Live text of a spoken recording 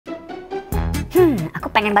Aku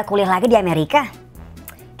pengen banget kuliah lagi di Amerika.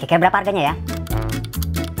 Kira-kira berapa harganya ya?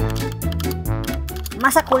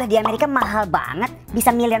 Masa kuliah di Amerika mahal banget, bisa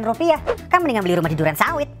miliaran rupiah? Kan mendingan beli rumah di Duren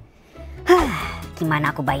Sawit. Gimana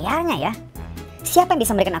aku bayarnya ya? Siapa yang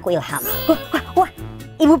bisa memberikan aku ilham? Wah,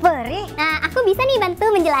 Ibu Peri. Nah, aku bisa nih bantu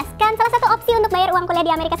menjelaskan salah satu opsi untuk bayar uang kuliah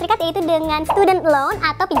di Amerika Serikat, yaitu dengan student loan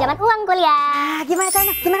atau pinjaman uang kuliah. Gimana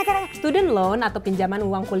caranya? Student loan atau pinjaman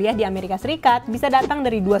uang kuliah di Amerika Serikat bisa datang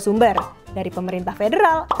dari dua sumber, dari pemerintah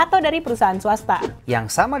federal atau dari perusahaan swasta.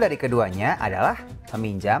 Yang sama dari keduanya adalah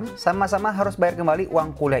peminjam sama-sama harus bayar kembali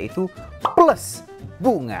uang kuliah itu plus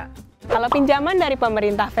bunga. Kalau pinjaman dari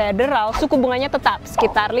pemerintah federal, suku bunganya tetap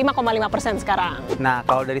sekitar 5,5% sekarang. Nah,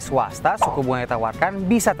 kalau dari swasta, suku bunga yang ditawarkan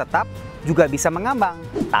bisa tetap, juga bisa mengambang.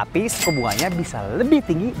 Tapi suku bunganya bisa lebih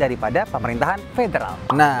tinggi daripada pemerintahan federal.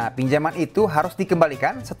 Nah, pinjaman itu harus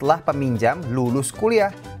dikembalikan setelah peminjam lulus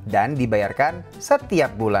kuliah dan dibayarkan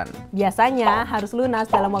setiap bulan. Biasanya harus lunas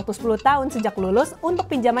dalam waktu 10 tahun sejak lulus untuk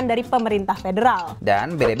pinjaman dari pemerintah federal.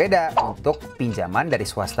 Dan beda-beda untuk pinjaman dari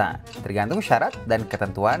swasta, tergantung syarat dan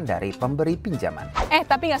ketentuan dari pemberi pinjaman.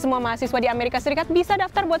 Tapi nggak semua mahasiswa di Amerika Serikat bisa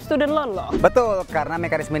daftar buat student loan loh. Betul, karena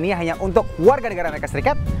mekanisme ini hanya untuk warga negara Amerika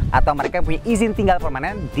Serikat atau mereka yang punya izin tinggal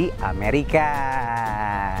permanen di Amerika.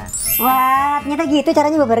 Wah, ternyata gitu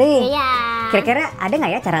caranya Bu Peri. Iya. Kira-kira ada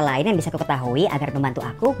nggak ya cara lain yang bisa aku ketahui agar membantu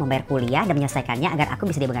aku membayar kuliah dan menyelesaikannya agar aku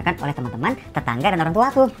bisa dibanggakan oleh teman-teman, tetangga, dan orang tua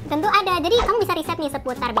aku? Tentu ada. Jadi kamu bisa riset nih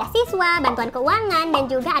seputar beasiswa, bantuan keuangan, dan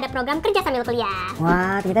juga ada program kerja sambil kuliah.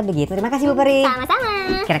 Wah, ternyata begitu. Terima kasih Bu Peri. Sama-sama.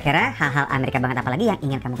 Kira-kira hal-hal Amerika banget apa lagi yang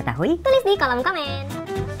ingin kamu ketahui? Tulis di kolom komen.